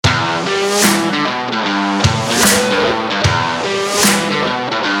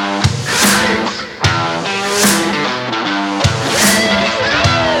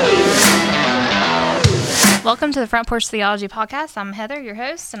welcome to the Front Porch Theology Podcast. I'm Heather, your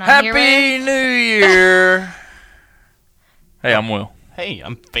host, and I'm here with... Happy New Year! Hey, I'm Will. Hey,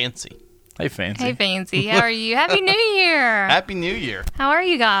 I'm Fancy. Hey, Fancy. Hey, Fancy. How are you? Happy New Year! Happy New Year. How are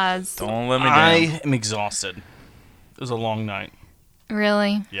you guys? Don't let me down. I am exhausted. It was a long night.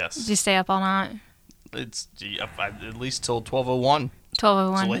 Really? Yes. Did you stay up all night? It's at least till 12:01.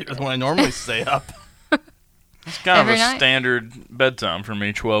 12:01. It's later than when I normally stay up. It's kind Every of a night? standard bedtime for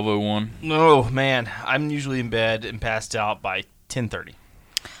me, 12:01. Oh, man. I'm usually in bed and passed out by 10:30.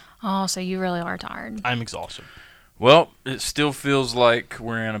 Oh, so you really are tired. I'm exhausted. Well, it still feels like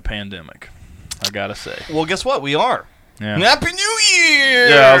we're in a pandemic, I gotta say. Well, guess what? We are. Yeah, Happy New Year!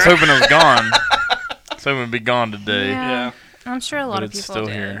 yeah, I was hoping it was gone. I was hoping it'd be gone today. Yeah. I'm sure a lot But of it's people still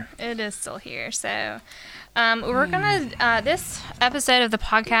do. here. It is still here. So we're going to, this episode of the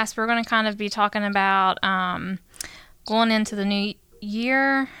podcast, we're going to kind of be talking about going into the new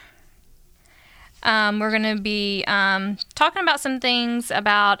year. We're going to be talking about some things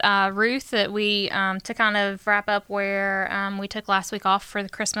about Ruth that we, to kind of wrap up where we took last week off for the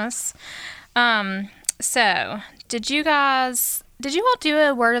Christmas. So, did you all do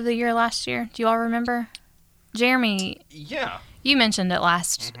a word of the year last year? Do you all remember? Jeremy, Yeah. you mentioned it the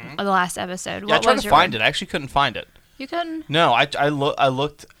last episode. Yeah, I tried to find it. I actually couldn't find it. You couldn't? No, I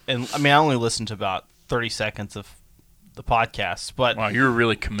looked, and I mean, I only listened to about 30 seconds of the podcast, but Wow, you were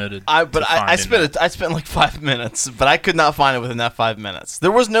really committed. I finding it. spent like 5 minutes, but I could not find it within that 5 minutes.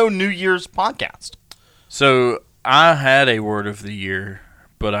 There was no New Year's podcast. So I had a word of the year,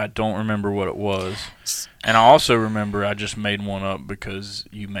 but I don't remember what it was. And I also remember I just made one up because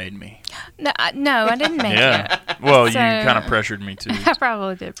you made me. No, I didn't make it. Yeah. Well, you So- kind of pressured me to. I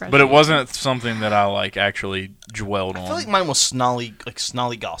probably did. But it wasn't something that I actually dwelled on. I feel like mine was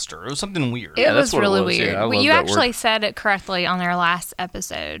snollygoster. It was something weird. It Yeah, that's was what it really was. Yeah, weird. I love You that actually word. said it correctly on our last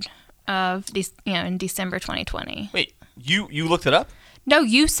episode of in December 2020. Wait, you looked it up? No,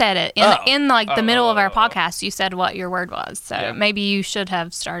 you said it in the middle of our podcast. You said what your word was, so Yeah. maybe you should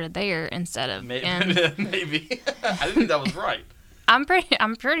have started there instead of. Maybe. in- Maybe. I didn't think that was right. I'm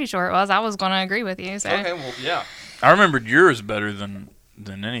pretty sure it was. I was going to agree with you. So. Okay, well, yeah. I remembered yours better than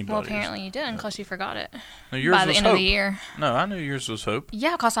anybody's. Well, apparently you didn't because you forgot it No, yours by the was end hope. of the year. No, I knew yours was hope.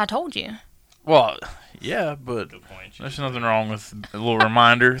 Yeah, because I told you. Well, yeah, but Good point. there's nothing wrong with a little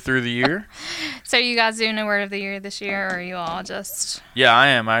reminder through the year. So you guys doing a word of the year this year, or are you all just... Yeah, I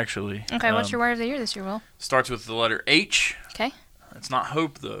am actually. Okay, what's your word of the year this year, Will? Starts with the letter H. Okay. It's not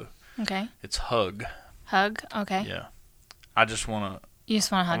hope though. Okay. It's hug. Hug. Okay. Yeah. I just want to. You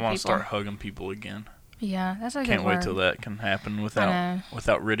just want to I hug want people. to start hugging people again. Yeah, that's a good Can't word. wait till that can happen know.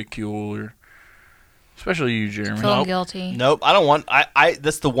 without ridicule or. Especially you, Jeremy. Feeling Nope. guilty. Nope, I don't want... I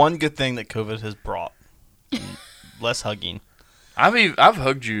that's the one good thing that COVID has brought. Less hugging. I've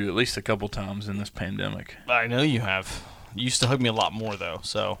hugged you at least a couple times in this pandemic. I know you have. You used to hug me a lot more, though,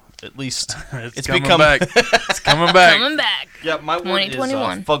 so at least It's coming coming back. It's coming back. Coming back. Yeah, my word is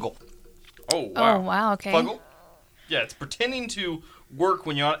 2021. fuggle. Oh Oh, wow, okay. Fuggle? Yeah, it's pretending to work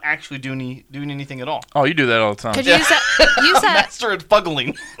when you're not actually doing anything at all. Oh, you do that all the time. Could you use that? Master at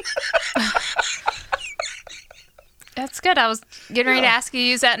fuggling. That's good. I was getting ready to ask you to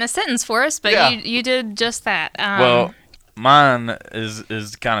use that in a sentence for us, but Yeah. you did just that. Well, mine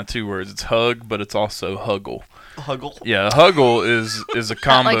is kind of two words. It's hug, but it's also huggle. Huggle. Yeah, huggle is a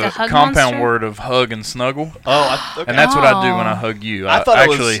combo like a hug compound monster? word of hug and snuggle, Oh, okay. and that's what I do when Oh. I hug you. I I thought it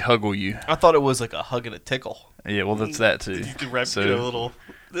was- actually huggle you. I thought it was like a hug and a tickle. Yeah, well, that's that too. You could wrap So, a little.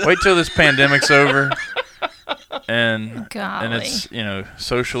 wait till this pandemic's over, and Golly. it's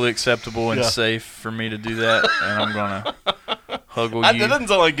socially acceptable and Yeah. safe for me to do that, and I'm gonna huggle That you. doesn't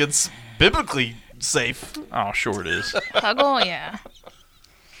sound like it's biblically safe. Oh, sure it is. huggle, yeah.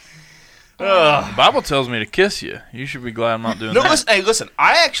 Ugh. The Bible tells me to kiss you. You should be glad I'm not doing No, that. listen.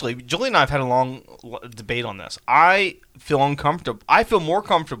 Julie and I have had a long debate on this. I feel uncomfortable. I feel more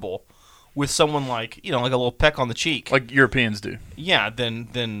comfortable with someone like a little peck on the cheek. Like Europeans do. Yeah,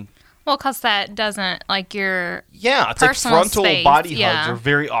 than Well, because that doesn't, like, your... yeah. It's like Personal frontal space, body yeah. hugs are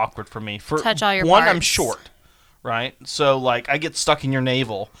very awkward for me. For Touch all your one, I'm parts. short, right? So like I get stuck in your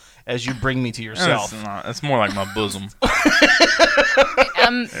navel as you bring me to yourself. It's more like my bosom.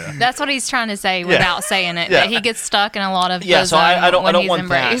 That's what he's trying to say without saying it. Yeah. That he gets stuck in a lot of Yeah, so I don't when he's want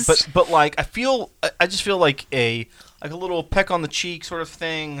embraced. that. But like I just feel like a little peck on the cheek sort of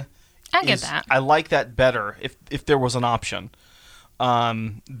thing. I get that. I like that better if there was an option,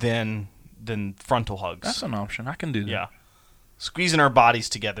 than frontal hugs. That's an option. I can do that. Yeah, squeezing our bodies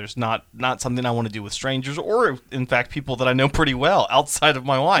together is not something I want to do with strangers or, in fact, people that I know pretty well outside of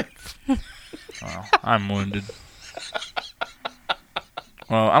my wife. Well, I'm wounded.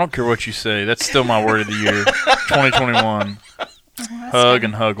 Well, I don't care what you say. That's still my word of the year. 2021. Hug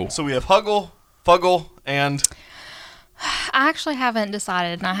and huggle. So we have Huggle, Fuggle, and I actually haven't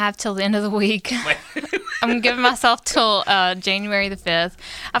decided, and I have till the end of the week. I'm giving myself till January the 5th.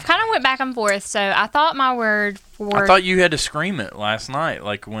 I've kind of went back and forth, so I thought my word for... I thought you had to scream it last night,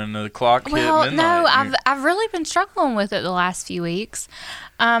 like when the clock hit midnight. No, I've really been struggling with it the last few weeks.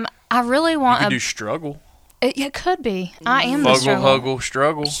 I really want You could do struggle. It could be. I am the Fuggle, struggle. huggle,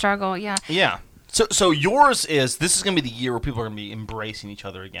 struggle. Struggle, yeah. yeah. So yours is, this is going to be the year where people are going to be embracing each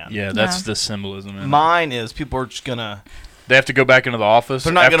other again. Yeah, that's Yeah. the symbolism in it. Mine is people are just going to... They have to go back into the office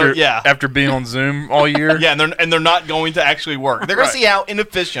They're not after, gonna- after being on Zoom all year. Yeah, and they're not going to actually work. They're going Right. to see how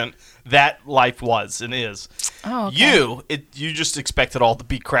inefficient that life was and is. Oh, okay. You just expect it all to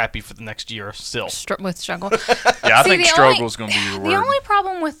be crappy for the next year still. With struggle. Yeah, I See, think the struggle is going to be your word. The only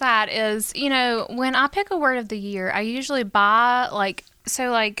problem with that is, when I pick a word of the year, I usually buy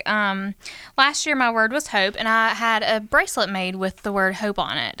last year my word was hope, and I had a bracelet made with the word hope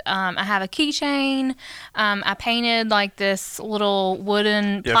on it. I have a keychain. I painted like this little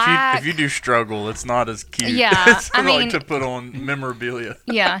wooden plaque. If you do struggle, it's not as cute. Yeah, as I mean- to put on memorabilia.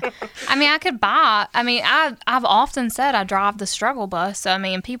 Yeah. I could buy. I've often said I drive the struggle bus, so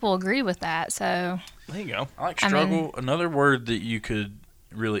people agree with that. So There you go. I like struggle. Another word that you could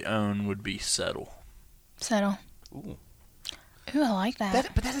really own would be settle. settle. Ooh. Ooh, I like that.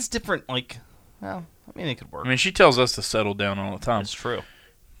 But that is different. Like, well, it could work. I mean, she tells us to settle down all the time. That's true.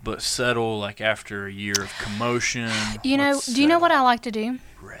 But settle, like after a year of commotion. Do you know what I like to do?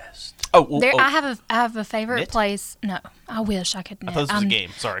 Rest. Oh, well, I have a favorite knit? place. No, I wish I could knit. I thought this was a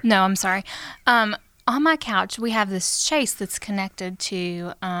game. Sorry. No, I'm sorry. On my couch, we have this chase that's connected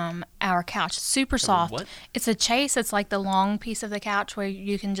to our couch. It's super soft. what? It's a chase. It's like the long piece of the couch where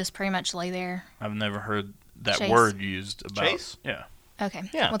you can just pretty much lay there. I've never heard that Chase. word used about. Chase? Yeah. Okay.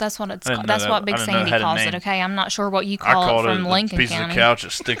 Yeah. Well, that's what it's I didn't called. know That's that. what Big I didn't know it Sandy had a calls it. name. Okay. I'm not sure what you I call called it from it Lincoln a piece County. of the couch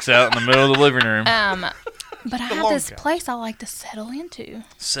that sticks out in the middle of the living room. But I have long this couch. place I like to settle into.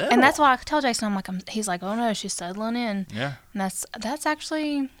 Settle. And that's why I tell Jason, I'm like, he's like, oh no, she's settling in. Yeah. And that's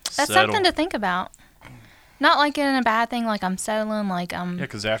actually Settle. something to think about. Not like in a bad thing, like I'm settling, like I'm. Yeah,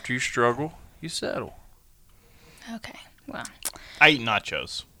 because after you struggle, you settle. Okay, well. I eat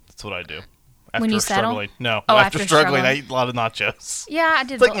nachos. That's what I do. After When you settle? struggling. No. Oh, after after struggling, I struggling. eat a lot of nachos. Yeah, I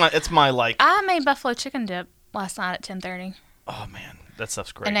did. It's like it's my like. I made buffalo chicken dip last night at 10:30, Oh man, that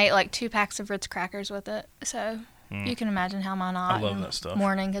stuff's great. and ate like 2 packs of Ritz crackers with it. So you can imagine how my night love and that stuff.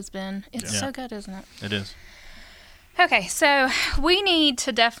 morning has been. It's Yeah. so good, isn't it? It is. Okay, so we need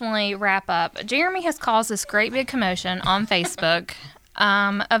to definitely wrap up. Jeremy has caused this great big commotion on Facebook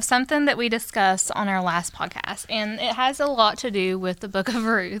of something that we discussed on our last podcast, and it has a lot to do with the Book of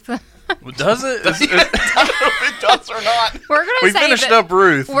Ruth. Well, does it? it does or not. We're going We to say finished that, up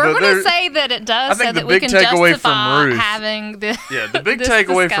Ruth. We're but going to there- say that it does, I think so the that we big can takeaway from justify Ruth- having the Yeah, the big this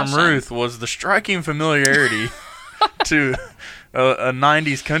takeaway from discussion. Ruth was the striking familiarity to a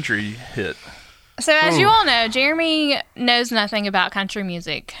 90s country hit. So as Ooh. you all know, Jeremy knows nothing about country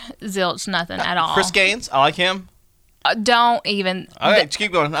music. Zilch, nothing at all. Chris Gaines, I like him. Don't even. Okay, just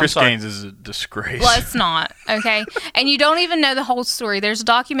keep going. I'm Chris sorry. Gaines is a disgrace. Let's not, okay? And you don't even know the whole story. There's a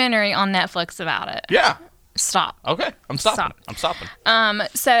documentary on Netflix about it. Yeah. Stop. Okay. I'm stopping. Stop. I'm stopping.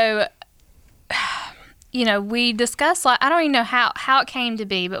 So, we discussed, like, I don't even know how it came to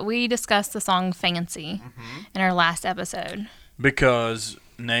be, but we discussed the song Fancy in our last episode. Because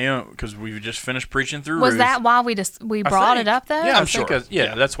because we just finished preaching through Was Ruth. that why we brought it up, though? Yeah, I'm I think sure.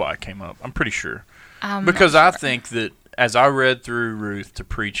 yeah, that's why it came up. I'm pretty sure. I'm Because not I sure. think that as I read through Ruth to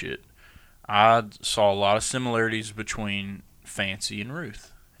preach it, I saw a lot of similarities between Fancy and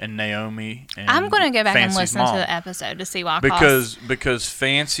Ruth and Naomi and I'm going to go back and Fancy's listen mom. to the episode to see why. because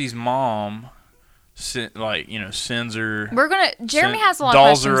Fancy's mom sends her. Jeremy has a lot of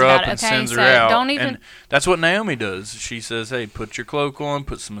dolls questions her up about it. and Okay, sends so her out. don't even. And that's what Naomi does. She says, "Hey, put your cloak on,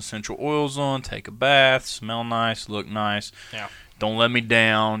 put some essential oils on, take a bath, smell nice, look nice. Yeah. Don't let me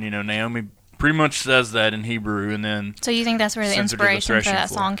down." Naomi pretty much says that in Hebrew, and then So you think that's where the sends her to the inspiration for threshing that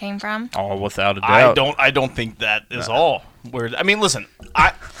floor. song came from? without a doubt. I don't think that is all. I mean, listen.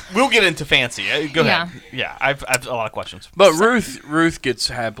 We'll get into Fancy. Go Yeah. ahead. Yeah. I've a lot of questions. But Ruth gets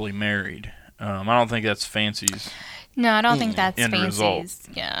happily married. I don't think that's Fancy's. No, I don't think that's End result. Fancy's.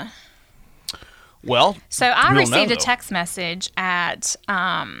 Yeah. Well, So I we'll know, received a though. text message at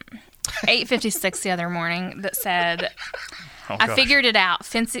 8:56 the other morning that said, Oh, I gosh. figured it out.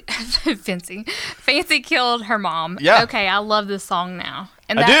 Fancy killed her mom. Yeah. Okay, I love this song now.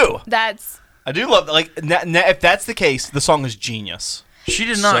 And I do. That's I do love if that's the case, the song is genius. She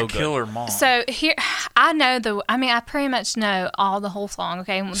did So not good. kill her mom. So here, I pretty much know all the whole song.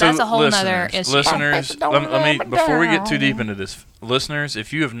 Okay, that's a whole nother issue. Listeners, let me before we get too deep into this, listeners,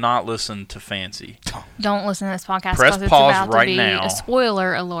 if you have not listened to Fancy, Don't listen to this podcast Press because it's pause about right to be now. a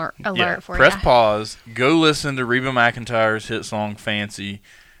spoiler alert for press you. pause, go listen to Reba McEntire's hit song Fancy,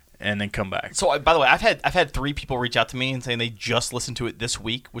 and then come back. So, by the way, I've had 3 people reach out to me and saying they just listened to it this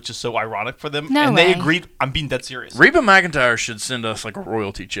week, which is so ironic for them. No and way. they agreed. I'm being dead serious. Reba McEntire should send us like a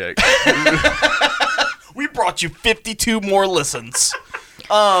royalty check. We brought you 52 more listens.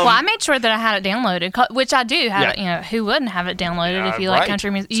 Well, I made sure that I had it downloaded, which I do have Yeah. it. You know, who wouldn't have it downloaded if you right. like country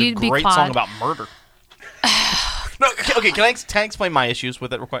music? It's You'd a be great quiet. song about murder. No, okay. Can I explain my issues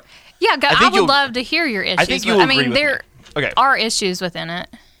with it real quick? Yeah, I think would you'll- love to hear your issues. I think with- you'll I agree mean, with me. there Okay, are issues within it.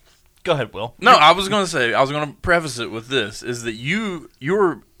 go ahead, Will. No, I was going to preface it with this, is that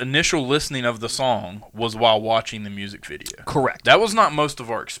your initial listening of the song was while watching the music video. Correct. That was not most of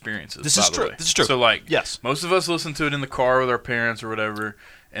our experiences. This by is the true. way. This is true. So, like, Yes. most of us listened to it in the car with our parents or whatever,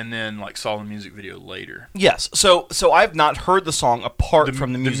 and then, like, saw the music video later. Yes. So I've not heard the song apart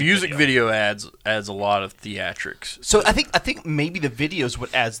from the music video adds a lot of theatrics. So I think maybe the video is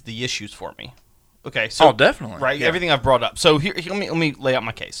what adds the issues for me. Okay. So Oh, definitely. right. Yeah. Everything I've brought up. So here let me lay out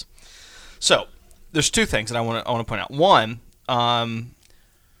my case. So there's 2 things that I want to point out. One,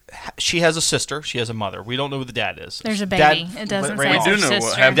 she has a sister. She has a mother. We don't know who the dad is. There's a Dad baby. It doesn't ran say We off. do it's know her what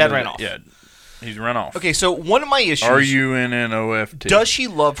sister. happened. Dad to ran it. off. Yeah, he's run off. Okay. So one of my issues. RUNNOFT. Does she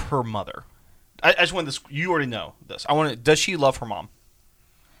love her mother? I just want this. You already know this. I want to. Does she love her mom?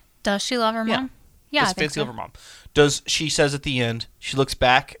 Does she love her Yeah. mom? Yeah, Does I think Fancy so. love her mom? Does she says at the end? She looks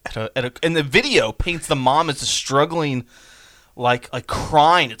back and the video paints the mom as a struggling, like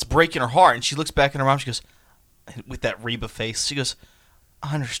crying. It's breaking her heart, and she looks back at her mom. She goes, with that Reba face. She goes,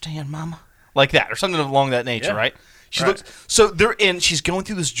 "I understand, Mama," like that, or something along that nature, Yeah. right? She Right. looks. So they're in. She's going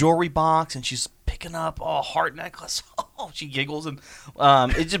through this jewelry box, and she's picking up a heart necklace. Oh, she giggles, and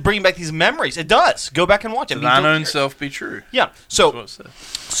it's just bringing back these memories. It does. Go back and watch it. To thine don't own care. self be true. Yeah. That's what it So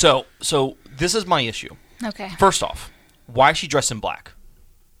says. so this is my issue. Okay. First off, why is she dressed in black?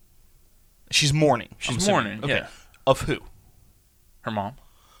 She's mourning. I'm She's assuming. mourning, Okay. yeah. Of who? Her mom.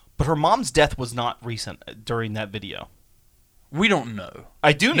 But her mom's death was not recent during that video. We don't know.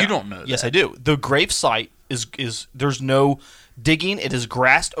 I do know. You don't know Yes, that. I do. The grave site is there's no digging. It is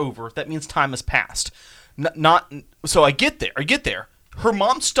grassed over. That means time has passed. Not so. I get there. Her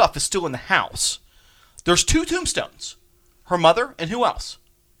mom's stuff is still in the house. There's 2 tombstones. Her mother and who else?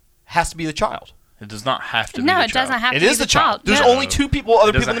 Has to be the child. It does not have to be No, the it doesn't child. have It to be is the child. There's No. only 2 people, other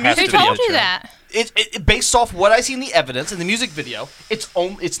It people in the doesn't have music Who to be video. told you child. that? It based off what I see in the evidence in the music video.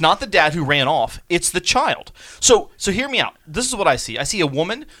 It's not the dad who ran off. It's the child. So hear me out. This is what I see. I see a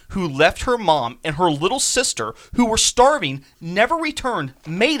woman who left her mom and her little sister who were starving, never returned,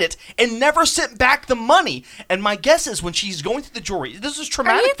 made it, and never sent back the money. And my guess is when she's going through the jewelry, this is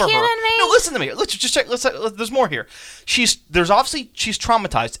traumatic you for her. kidding me? No, listen to me. Let's just check. There's more here. She's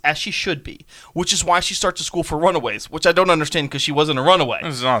traumatized as she should be, which is why she starts a school for runaways, which I don't understand because she wasn't a runaway.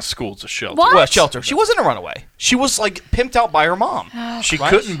 This is not a school, it's a shelter. What? Well, shelter. She wasn't a runaway. She was like pimped out by her mom. She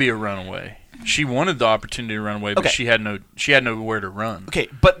Right? couldn't be a runaway. She wanted the opportunity to run away, but Okay. she had nowhere to run. Okay,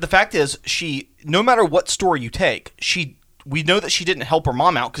 but the fact is, no matter what story you take, we know that she didn't help her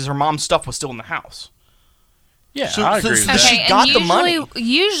mom out because her mom's stuff was still in the house. Yeah, So- I so- agree so with that. she Okay, got and the money.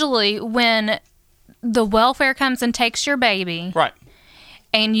 Usually, when the welfare comes and takes your baby, Right.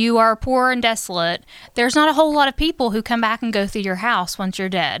 and you are poor and desolate, there's not a whole lot of people who come back and go through your house once you're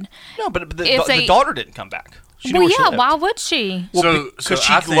dead. No, but If the they- daughter didn't come back. She knew Well, where she yeah, lived. why would she? Well, because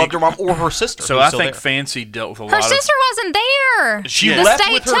she I loved think- her mom or her sister. So who was I still think there. Fancy dealt with a Her lot sister wasn't there. She the left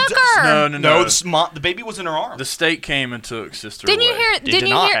state with her. took her. No. The baby was in her arms. The state came and took sister Didn't you away. hear? They Didn't did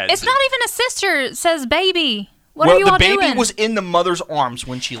you not. hear? It's not even a sister. It says baby. What well, are you the all baby doing? was in the mother's arms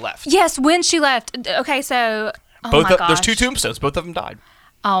when she left. Yes, when she left. Okay, so There's gosh. 2 tombstones. Both of them died.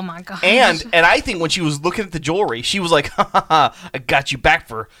 Oh my gosh. And I think when she was looking at the jewelry, she was like, "Ha ha ha! I got you back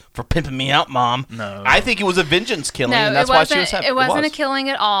for pimping me out, Mom." No. I think it was a vengeance killing, no, and that's it why wasn't. she was happy. It wasn't a was. killing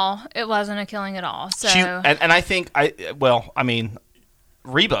at all. It wasn't a killing at all. So And I think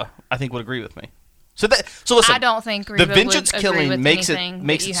Reba, I think would agree with me. So listen, I don't think the Reba vengeance would agree killing with makes it anything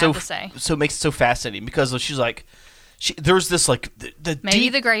makes that it you so have to say. makes it so fascinating because she's like, there's this like the Maybe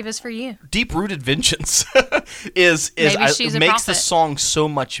deep the grave is for you. deep rooted vengeance is Maybe she's a makes the prophet. song so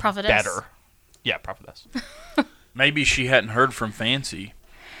much Prophetess. better. Yeah, prophetess. Maybe she hadn't heard from Fancy,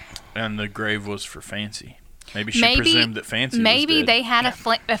 and the grave was for Fancy. Maybe she Maybe presumed that Fancy Maybe was dead. they had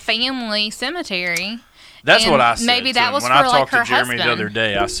a family cemetery, That's And what I said. maybe to that him. was when for, I like, talked her to Jeremy the husband. other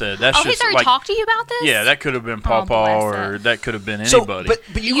day, I said that's Oh, he's just already like talked to you about this? yeah, that could have been Oh, Pawpaw bless or it. that could have been So, anybody.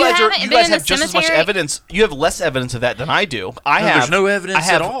 but you You guys haven't you been guys in have the just as much cemetery? evidence. You have less evidence of that than I do. I No, have. there's no evidence I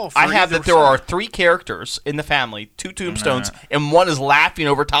have, at all for I have either that there are side. 3 characters in the family, 2 tombstones, and one is laughing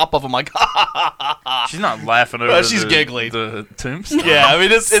over top of them like, She's not laughing over. she's giggling. The tombstone. yeah. I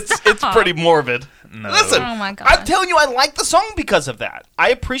mean, it's pretty morbid. No. Listen, Oh my gosh. I'm telling you, I like the song because of that. I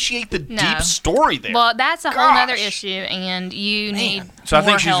appreciate the No. deep story there. Well, that's a whole nother Gosh. issue, and you need So I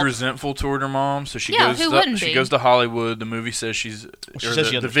more think she's help. resentful toward her mom. So she Yeah, goes. who To, wouldn't she be? goes to Hollywood. The movie says she's. she or says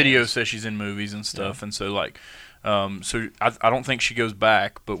she the video understands. says she's in movies and stuff. And so like, so I don't think she goes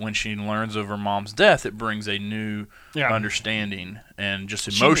back. But when she learns of her mom's death, it brings a new understanding, and just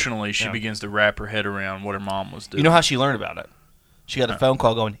emotionally, she yeah. begins to wrap her head around what her mom was doing. You know how she learned about it? She got a phone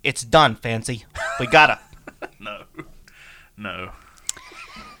call going, "It's done, Fancy. We gotta." No.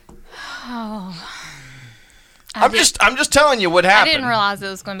 I'm just telling you what I happened. didn't realize it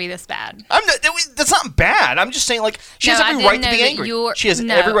was going to be this bad. That's not bad. I'm just saying, like, she has I every didn't right to know be that angry. She has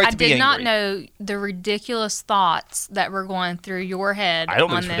every right to be I did not angry. know the ridiculous thoughts that were going through your head I don't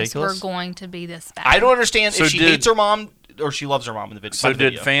think on it's this were ridiculous. going to be this bad. I don't understand So if she did- hates her mom or she loves her mom in the video. So by the did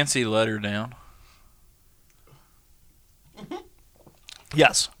video. Fancy let her down?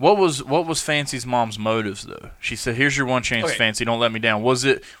 Yes. What was Fancy's mom's motives though? She said, "Here's your one chance, Okay. Fancy. Don't let me down." Was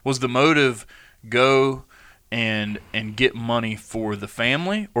the motive go and get money for the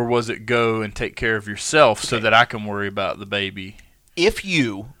family, or was it go and take care of yourself so that I can worry about the baby? If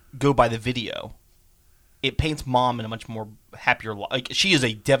you go by the video, it paints mom in a much more happier life. Like, she is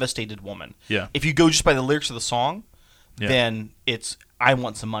a devastated woman. Yeah. If you go just by the lyrics of the song, Yeah. then it's I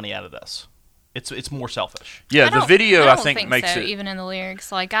want some money out of this. It's more selfish. Yeah, I the don't- video I I don't think makes so, it. even in the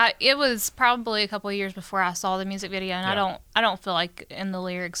lyrics. Like it was probably a couple of years before I saw the music video, and Yeah. I don't feel like in the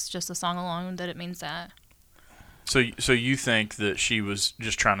lyrics, just the song alone, that it means that. So you think that she was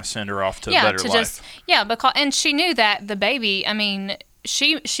just trying to send her off to a better life? Because and she knew that the baby. I mean,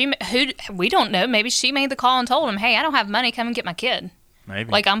 she who we don't know. Maybe she made the call and told him, "Hey, I don't have money. Come and get my kid.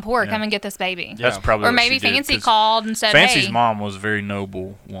 Maybe. Like I'm poor. Yeah. Come and get this baby." That's probably Or what maybe she did, Fancy 'cause called and said, Fancy's "Hey, mom was a very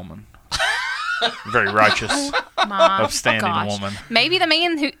noble woman, very righteous, my upstanding gosh." woman. Maybe the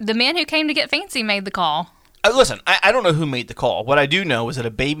men who came to get Fancy made the call. Listen, I don't know who made the call. What I do know is that a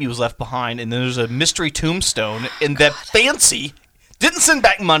baby was left behind, and then there's a mystery tombstone, and that Fancy didn't send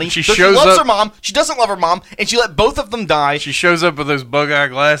back money. She so shows she loves up- her mom. She doesn't love her mom, and she let both of them die, She shows up with those bug-eye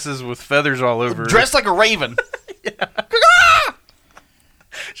glasses with feathers all over her. dressed like a raven.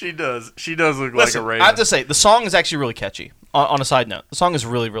 She does. She does look Listen, like a raven. I have to say, the song is actually really catchy. On a side note, the song is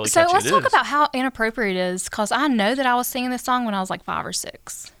really, really So catchy. let's It talk is. about how inappropriate it is, because I know that I was singing this song when I was like 5 or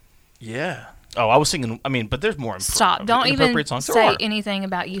 6. Yeah. Oh, I was singing. I mean, but there's more. Stop! Don't even inappropriate songs. There say are. anything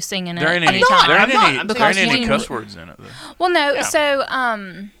about you singing it There ain't any. anytime. There ain't I'm not. any. I'm There saying ain't any you- cuss words in it though. Well, no. Yeah. So,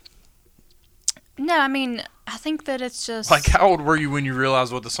 no. I mean, I think that it's just Like, how old were you when you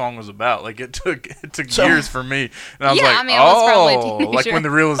realized what the song was about? Like, it took So- years for me, and I was Yeah, like, I mean, I was probably a oh, like teenager. when the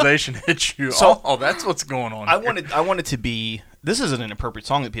realization hit you. So- Oh, that's what's going on. I here. wanted to be. This is an inappropriate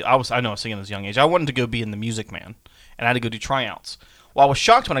song that people. I know I was singing at this young age. I wanted to go be in the Music Man, and I had to go do tryouts. Well, I was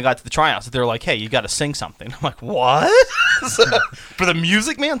shocked when I got to the tryouts that they were like, "Hey, you got to sing something." I'm like, "What?" So, for the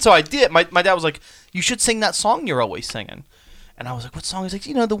Music Man? So I did. My dad was like, "You should sing that song you're always singing," and I was like, "What song?" He's like,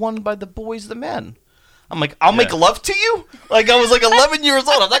 "You know, the one by the Boys the Men." I'm like, "I'll make love to you." Like I was like 11 years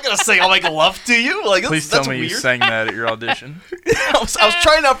old. I'm not gonna sing "I'll make love to you." Like Please that's tell me weird. you sang that at your audition. I was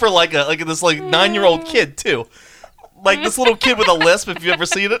trying out for like this 9-year-old kid too, like this little kid with a lisp. If you've ever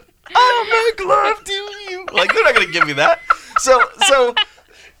seen it, I'll make love to you. Like they're not gonna give me that. So,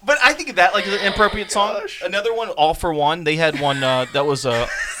 but I think of that like an inappropriate song. Another one, All for One. They had one that was it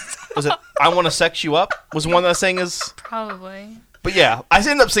I Want to Sex You Up was one that I sang is. probably. But yeah, I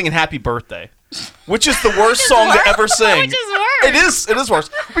ended up singing Happy Birthday, which is the worst song to ever sing. Which is worse. It is worse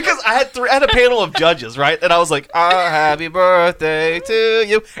because I had a panel of judges, right? And I was like, happy birthday to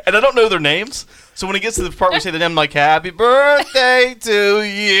you. And I don't know their names. So when it gets to the part where we say the name, I'm like, happy birthday to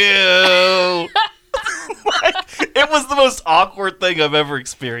you. Like, it was the most awkward thing I've ever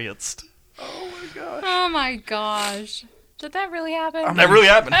experienced. Oh my gosh! Did that really happen? That really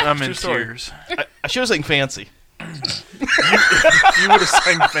happened. I'm True in story. tears. I should have sang Fancy. You would have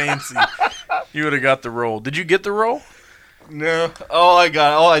sang Fancy. You would have got the role. Did you get the role? No. All I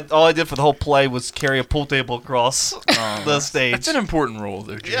did for the whole play was carry a pool table across the stage. It's an important role,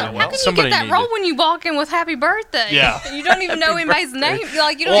 though. Jeremy. well- How can you Somebody get that needed role it. when you walk in with "Happy Birthday"? Yeah. You don't even know anybody's name.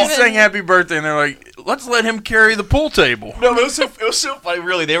 Like you don't Well, even. sang Happy Birthday, and they're like, let's let him carry the pool table. No, it was so funny,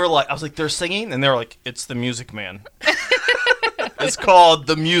 really. They were like, I was like, they're singing, and they were like, it's the Music Man. It's called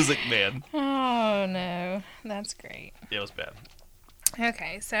the Music Man. Oh Oh no, that's great. Yeah, it was bad.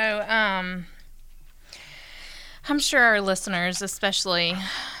 Okay, so I'm sure our listeners, especially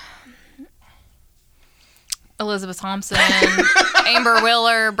Elizabeth Thompson, Amber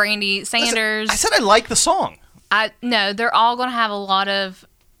Wheeler, Brandy Sanders. I said I like the song. No, they're all going to have a lot of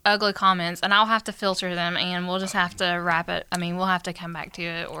ugly comments, and I'll have to filter them, and we'll just have to wrap it. I mean, we'll have to come back to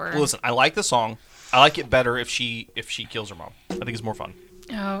it. Or Well, listen, I like the song. I like it better if she kills her mom. I think it's more fun.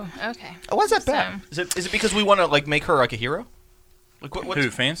 Oh, okay. Oh, why is that bad? Is it because we want to like make her like a hero? Like Who,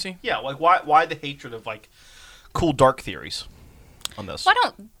 Fancy? Yeah, like why the hatred of like cool dark theories on this? Well, I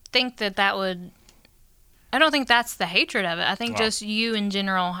don't think that would. I don't think that's the hatred of it. I think just you in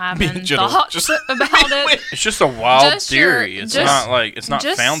general having thoughts about it. It's just a wild Just theory. your- It's just- not like it's not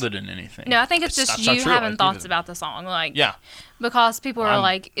just- founded in anything. No, I think it's just That's not you true. having I thoughts do. about the song, like Yeah. because people are I'm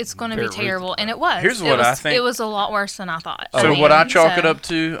like, it's going to be very terrible, and it was. Here's It what was- I think- It was a lot worse than I thought. So mean, what I chalk it so- up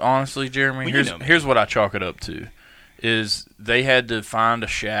to, honestly, Jeremy, Well, you know me. here's what I chalk it up to, is they had to find a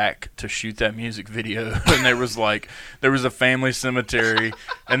shack to shoot that music video, and there was a family cemetery,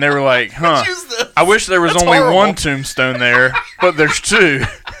 and they were like, huh, I wish there was That's only horrible. one tombstone there, but there's two.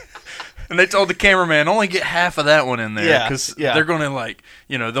 And they told the cameraman, only get half of that one in there, Yeah, because yeah. they're going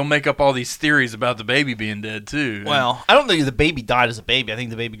to, they'll make up all these theories about the baby being dead, too. Well, I don't think the baby died as a baby. I think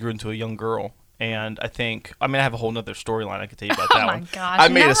the baby grew into a young girl. And I have a whole nother storyline I could tell you about that Oh my one. gosh! I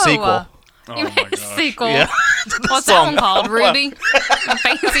made no. a sequel. Oh You my made a gosh. sequel. Yeah. What's that song. one called? Ruby,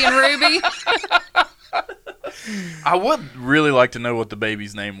 Fancy and Ruby. I would really like to know what the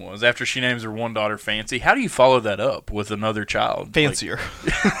baby's name was. After she names her one daughter Fancy, how do you follow that up with another child? Fancier.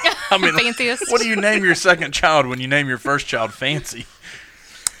 I mean, Fanciest. what do you name your second child when you name your first child Fancy?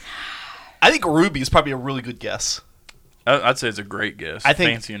 I think Ruby is probably a really good guess. I'd say it's a great guess. I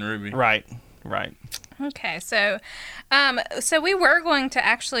think- Fancy and Ruby. Right. Okay, so we were going to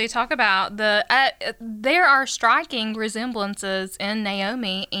actually talk about there are striking resemblances in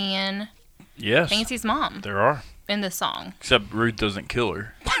Naomi and Yes, Fancy's mom there are. in this song. Except Ruth doesn't kill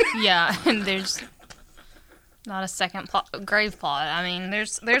her. Yeah, and there's not a second grave plot. I mean,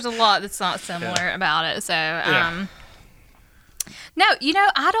 there's a lot that's not similar about it. So, no,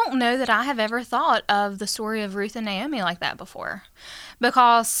 I don't know that I have ever thought of the story of Ruth and Naomi like that before,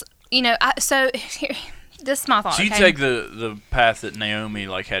 because this is my thought. So you okay? take the path that Naomi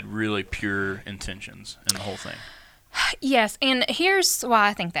had really pure intentions in the whole thing. Yes, and here's why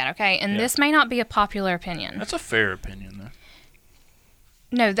I think that. Okay, and this may not be a popular opinion. That's a fair opinion, though.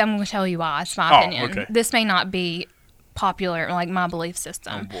 No, I'm going to tell you why. It's my Oh, opinion. okay. This may not be popular, like my belief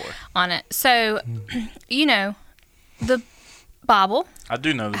system Oh boy, on it. So, the Bible I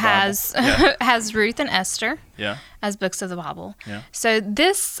do know the has Bible. Yeah. has Ruth and Esther Yeah. as books of the Bible. Yeah. So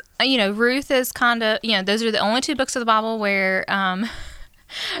this, Ruth is kind of, those are the only two books of the Bible where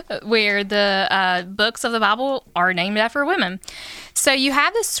the books of the Bible are named after women. So you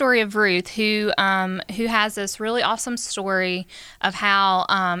have this story of Ruth who has this really awesome story of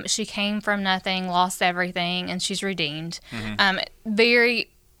how she came from nothing, lost everything, and she's redeemed. Very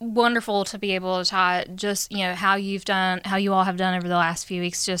wonderful to be able to tie just how you all have done over the last few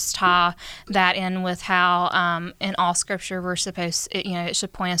weeks, just tie that in with how in all scripture we're supposed it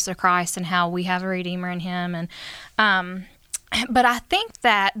should point us to Christ and how we have a redeemer in him. And but I think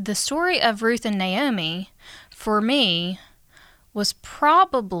that the story of Ruth and Naomi for me was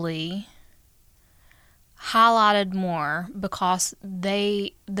probably highlighted more because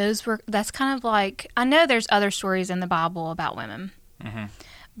that's kind of like, I know there's other stories in the Bible about women.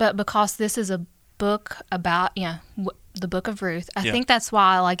 But because this is a book about, the book of Ruth, I think that's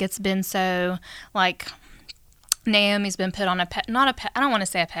why, it's been so, Naomi's been put on I don't want to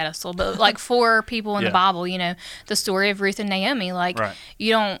say a pedestal, but, for people in the Bible, the story of Ruth and Naomi, Right.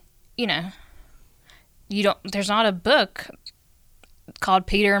 there's not a book called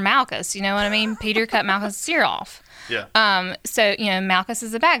Peter and Malchus, you know what I mean? Peter cut Malchus' ear off. Yeah. So, Malchus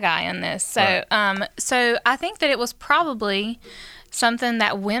is a bad guy in this. So, Right. So I think that it was probably something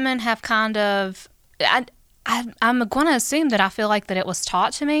that women have kind of, I'm going to assume that I feel like that it was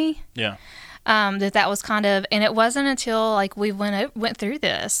taught to me. Yeah. That was kind of, and it wasn't until we went through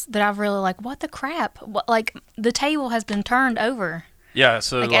this that I've really what the crap? The table has been turned over. Yeah.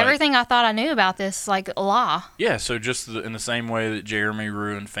 So Everything I thought I knew about this, a lie. Yeah. So just in the same way that Jeremy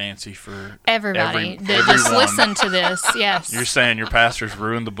ruined Fancy for Everybody that everyone. just listened to this, yes. You're saying your pastors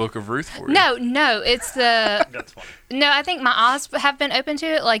ruined the book of Ruth for you? No, it's the. That's funny. No, I think my eyes have been open to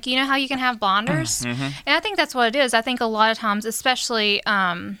it. You know how you can have blinders? And I think that's what it is. I think a lot of times, especially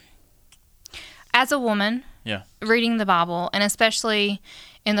as a woman reading the Bible, and especially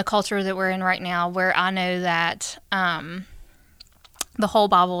in the culture that we're in right now, where I know that the whole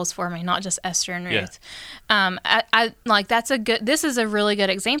Bible is for me, not just Esther and Yeah. Ruth. I like this is a really good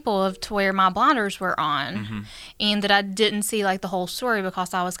example of to where my blinders were on, and that I didn't see like the whole story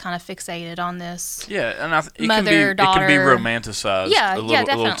because I was kind of fixated on this. Yeah, and it can be Mother-daughter. romanticized Yeah, a little, yeah, a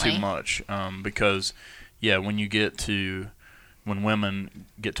little definitely. too much because when women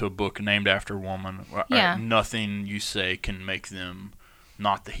get to a book named after a woman, Yeah. nothing you say can make them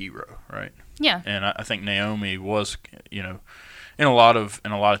not the hero, right? Yeah, And I think Naomi was, in a lot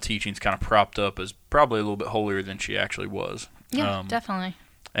of teachings, kind of propped up as probably a little bit holier than she actually was. yeah, definitely.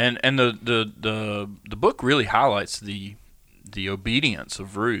 And the book really highlights the obedience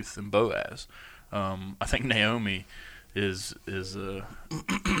of Ruth and Boaz. I think Naomi is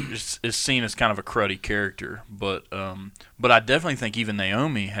seen as kind of a cruddy character, but I definitely think even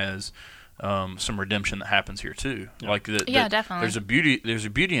Naomi has some redemption that happens here too. Like definitely. There's a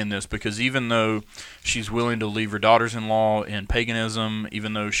beauty in this, because even though she's willing to leave her daughters-in-law in paganism,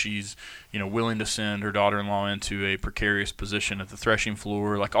 even though she's willing to send her daughter-in-law into a precarious position at the threshing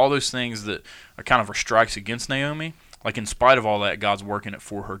floor, like all those things that are kind of her strikes against Naomi, like in spite of all that, God's working it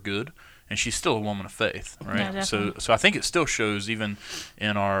for her good, and she's still a woman of faith, right? Yeah, so I think it still shows even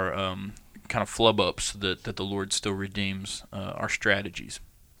in our kind of flub-ups that the Lord still redeems our strategies.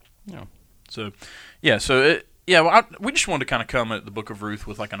 Yeah. So, we just wanted to kind of come at the Book of Ruth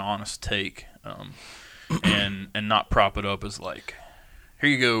with like an honest take, and not prop it up as like, here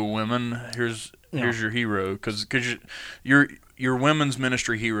you go, women, here's your hero, because your women's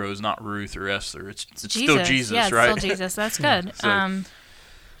ministry hero is not Ruth or Esther, it's still Jesus, yeah, it's right? still Jesus. That's good. So-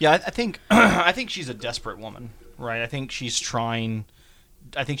 Yeah, I think I think she's a desperate woman, right? I think she's trying.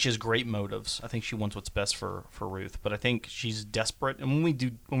 I think she has great motives. I think she wants what's best for Ruth, but I think she's desperate. And when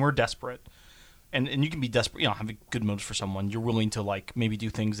we're desperate, and you can be desperate, having good motives for someone, you're willing to like maybe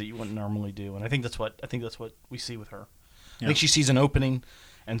do things that you wouldn't normally do. And I think that's what we see with her. I think she sees an opening,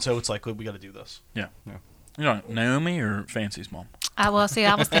 and so it's like, we got to do this. Yeah. Naomi or Fancy's mom? I was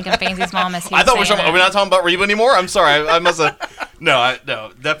thinking Fancy's mom as he I was thought saying are we that. not talking about Reba anymore? I'm sorry, I must have. No,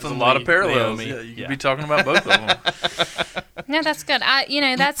 There's definitely a lot of parallels. Naomi. Yeah, you could be talking about both of them. No, that's good.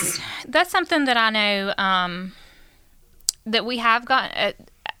 That's something that I know that we have gotten.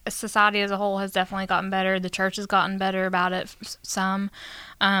 Society as a whole has definitely gotten better. The church has gotten better about it, some.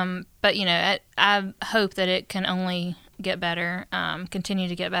 But I hope that it can only get better, continue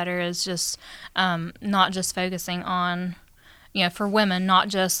to get better. Is just not just focusing on, for women, not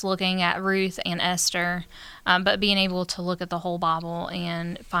just looking at Ruth and Esther, but being able to look at the whole Bible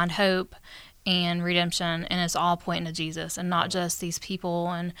and find hope and redemption, and it's all pointing to Jesus and not just these people.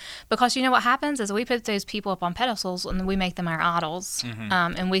 And because what happens is we put those people up on pedestals and we make them our idols,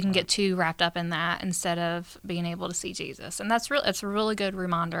 and we can get too wrapped up in that instead of being able to see Jesus. And it's a really good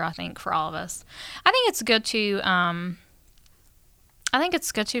reminder, I think, for all of us. I think it's good to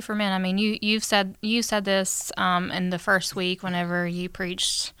for men. I mean, you said this in the first week whenever you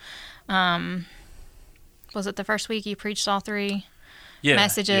preached. Was it the first week you preached all three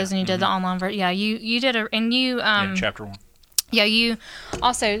messages and you did the online version? Yeah, you did Chapter 1. Yeah, you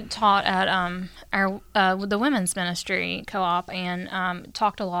also taught at the women's ministry co-op and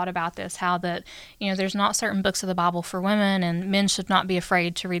talked a lot about this, how that there's not certain books of the Bible for women, and men should not be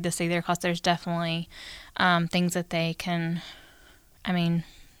afraid to read this either, because there's definitely things that they can. I mean,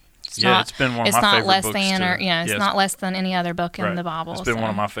 it's it's been one of my favorite less books than, to- or it's not less than any other book in Right. the Bible. It's been so. one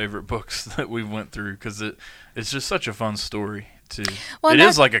of my favorite books that we went through, because it's just such a fun story too. Well, It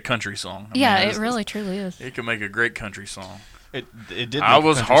that's- is like a country song. I Yeah, mean, it really truly is. It can make a great country song. It did. I make a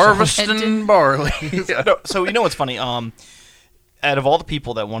was country song. It harvesting did. barley. No, so what's funny? Out of all the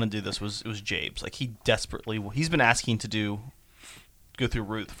people that want to do this, it was Jabes. Like he's been asking to go through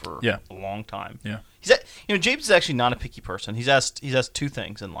Ruth for Yeah. a long time. Yeah. Jabes is actually not a picky person. He's asked two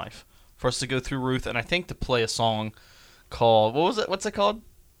things in life: for us to go through Ruth, and I think to play a song called what's it called?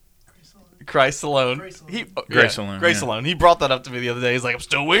 Christ Alone. Grace Alone. Grace Alone, Grace yeah. Alone. He brought that up to me the other day. He's like, I'm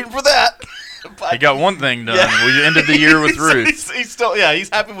still waiting for that. But He got one thing done. Yeah. We ended the year with Ruth. he's still, he's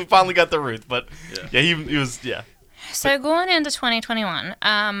happy we finally got the Ruth. But he was. So going into 2021,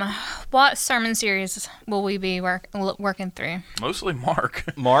 what sermon series will we be working through? Mostly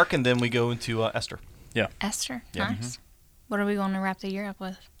Mark. Mark, and then we go into Esther. Esther. Yeah. Nice. What are we going to wrap the year up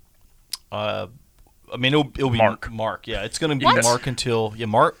with? I mean, it'll be Mark. Mark, yeah, it's going to be What? Mark until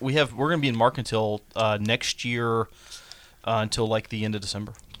Mark. We're going to be in Mark until next year, until like the end of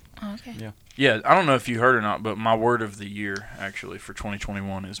December. Oh, okay. Yeah. Yeah, I don't know if you heard or not, but my word of the year actually for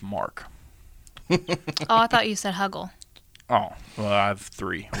 2021 is Mark. Oh, I thought you said Huggle. Oh, well, I have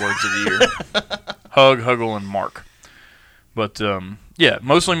 3 words of the year: hug, huggle, and Mark. But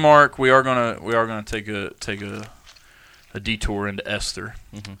mostly Mark. We are gonna take a detour into Esther.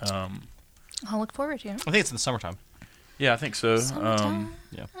 I'll look forward to it. I think it's in the summertime. Yeah, I think so. Summertime.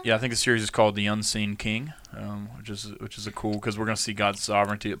 Yeah, I think the series is called The Unseen King, which is a cool because we're going to see God's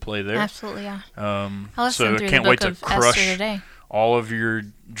sovereignty at play there. Absolutely, yeah. I So listened I through can't the wait book to of crush Esther today. all of your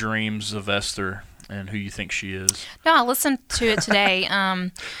dreams of Esther and who you think she is. No, I listened to it today.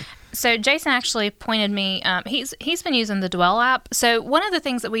 So Jason actually pointed me. He's been using the Dwell app. So one of the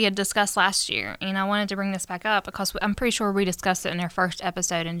things that we had discussed last year, and I wanted to bring this back up because I'm pretty sure we discussed it in our first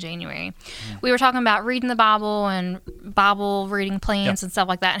episode in January. We were talking about reading the Bible and Bible reading plans and stuff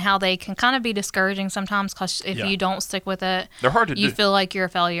like that, and how they can kind of be discouraging sometimes because if you don't stick with it, They're hard to you do. feel like you're a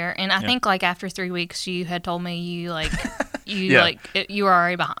failure. And I think like after 3 weeks, you had told me you were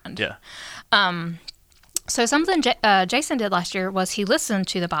already behind. Yeah. So something Jason did last year was he listened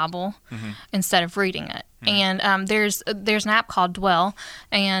to the Bible instead of reading it. And there's an app called Dwell,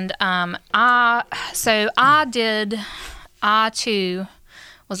 and I too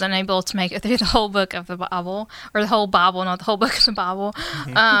was unable to make it through the whole book of the Bible, or the whole Bible, not the whole book of the Bible.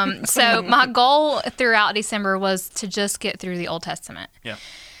 So my goal throughout December was to just get through the Old Testament. Yeah.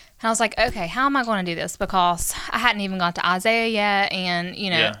 And I was like, okay, how am I going to do this? Because I hadn't even got to Isaiah yet. And,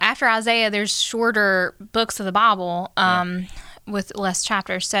 after Isaiah, there's shorter books of the Bible with less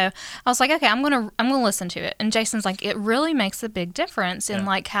chapters. So I was like, okay, I'm gonna listen to it. And Jason's like, it really makes a big difference in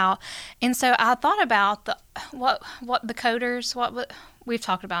like how. And so I thought about what the coders, what we've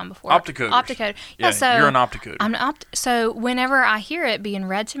talked about them before. Opticoder. Yeah, so you're an opticoder. So whenever I hear it being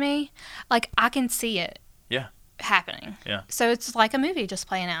read to me, like I can see it. Yeah. Happening. Yeah. So it's like a movie just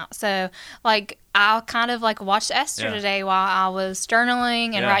playing out. So like I kind of like watched Esther today while I was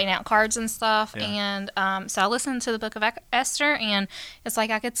journaling and writing out cards and stuff. Yeah. And so I listened to the book of Esther, and it's like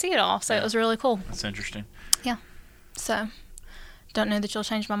I could see it all. So it was really cool. That's interesting. Yeah. So don't know that you'll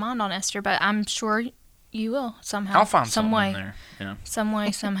change my mind on Esther, but I'm sure you will somehow. I'll find some something way. in there. Yeah. Some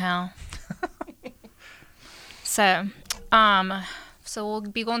way, somehow. So we'll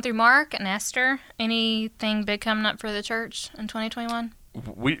be going through Mark and Esther. Anything big coming up for the church in 2021?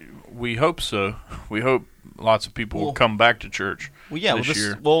 We hope so. We hope lots of people will come back to church. Well, yeah. this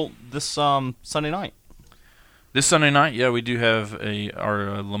year. This Sunday night. This Sunday night, yeah, we do have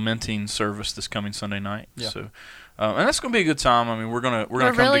our lamenting service this coming Sunday night. Yeah. So, and that's going to be a good time. I mean, we're gonna come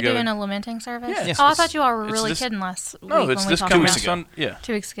really together. doing a lamenting service. Yeah, I thought you all were really kidding last week. No, it's when this we coming talked about Sunday. Yeah,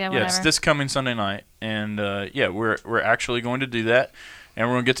 2 weeks ago. Yeah, Whatever. it's this coming Sunday night, and we're actually going to do that, and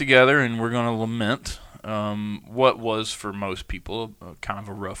we're going to get together and we're going to lament what was for most people kind of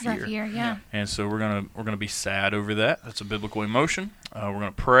a rough year. Yeah. And so we're gonna be sad over that. That's a biblical emotion. We're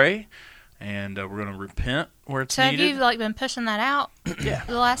gonna pray, and we're gonna repent where it's needed. So have you been pushing that out the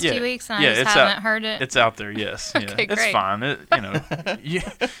last 2 weeks, and I Yeah, just it's haven't out. heard it? It's out there, yes. Okay, It's great. fine.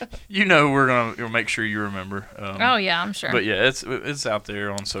 We're gonna make sure you remember. Oh yeah, I'm sure. But yeah, it's out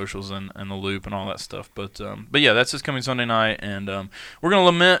there on socials and the loop and all that stuff. But yeah, that's this coming Sunday night, and we're gonna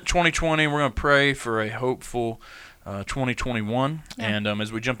lament 2020. We're gonna pray for a hopeful 2021. Yeah. And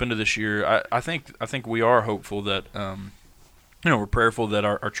as we jump into this year, I think we are hopeful that we're prayerful that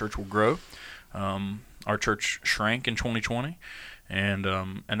our church will grow. Our church shrank in 2020. And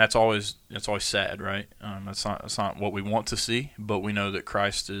that's always sad, right? That's not what we want to see, but we know that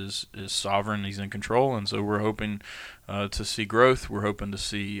Christ is sovereign; He's in control, and so we're hoping to see growth. We're hoping to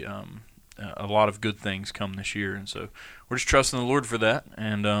see a lot of good things come this year, and so we're just trusting the Lord for that.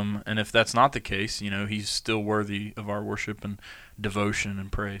 And if that's not the case, He's still worthy of our worship and devotion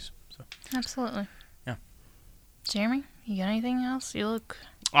and praise. So Absolutely. Yeah. Jeremy, you got anything else? You look.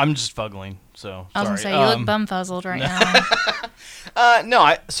 I'm just fuggling. So I was gonna sorry. say you look bumfuzzled right now. No,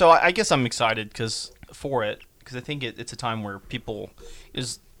 I guess I'm excited because I think it's a time where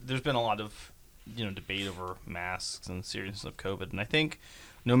there's been a lot of debate over masks and the seriousness of COVID, and I think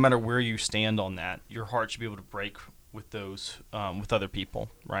no matter where you stand on that, your heart should be able to break with those with other people,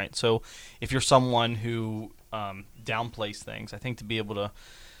 right? So if you're someone who downplays things, I think to be able to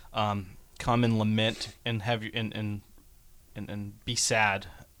come and lament and have you and be sad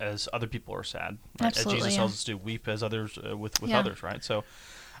as other people are sad, right? Absolutely, as Jesus yeah. tells us to weep as others with Yeah. others, right? So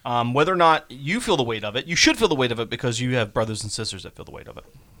whether or not you feel the weight of it, you should feel the weight of it because you have brothers and sisters that feel the weight of it.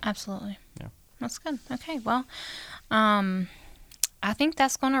 Absolutely. Yeah. That's good. Okay, well, I think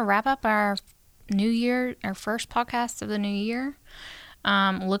that's going to wrap up our new year, our first podcast of the new year.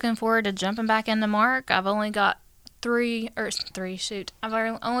 Looking forward to jumping back into Mark. I've only got I've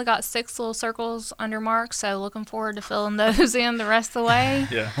only got 6 little circles under Mark, so looking forward to filling those in the rest of the way.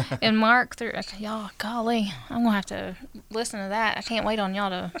 Yeah. And Mark, y'all, golly, I'm going to have to listen to that. I can't wait on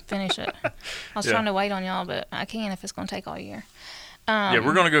y'all to finish it. I was Yeah. trying to wait on y'all, but I can't if it's going to take all year. Yeah,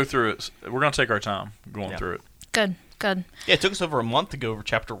 we're going to go through it. We're going to take our time going Yeah. through it. Good. Good. Yeah, it took us over a month to go over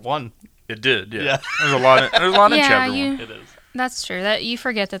chapter 1. It did, yeah. Yeah. There's a lot in Yeah, chapter you- 1. It is. That's true. That you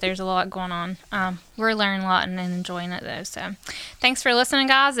forget that there's a lot going on. We're learning a lot and enjoying it though. So, thanks for listening,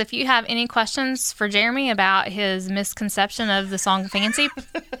 guys. If you have any questions for Jeremy about his misconception of the song "Fancy,"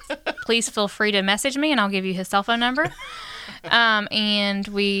 please feel free to message me, and I'll give you his cell phone number. And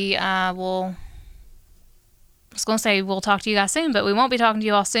we will. I was going to say we'll talk to you guys soon, but we won't be talking to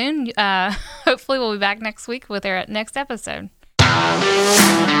you all soon. Hopefully, we'll be back next week with our next episode.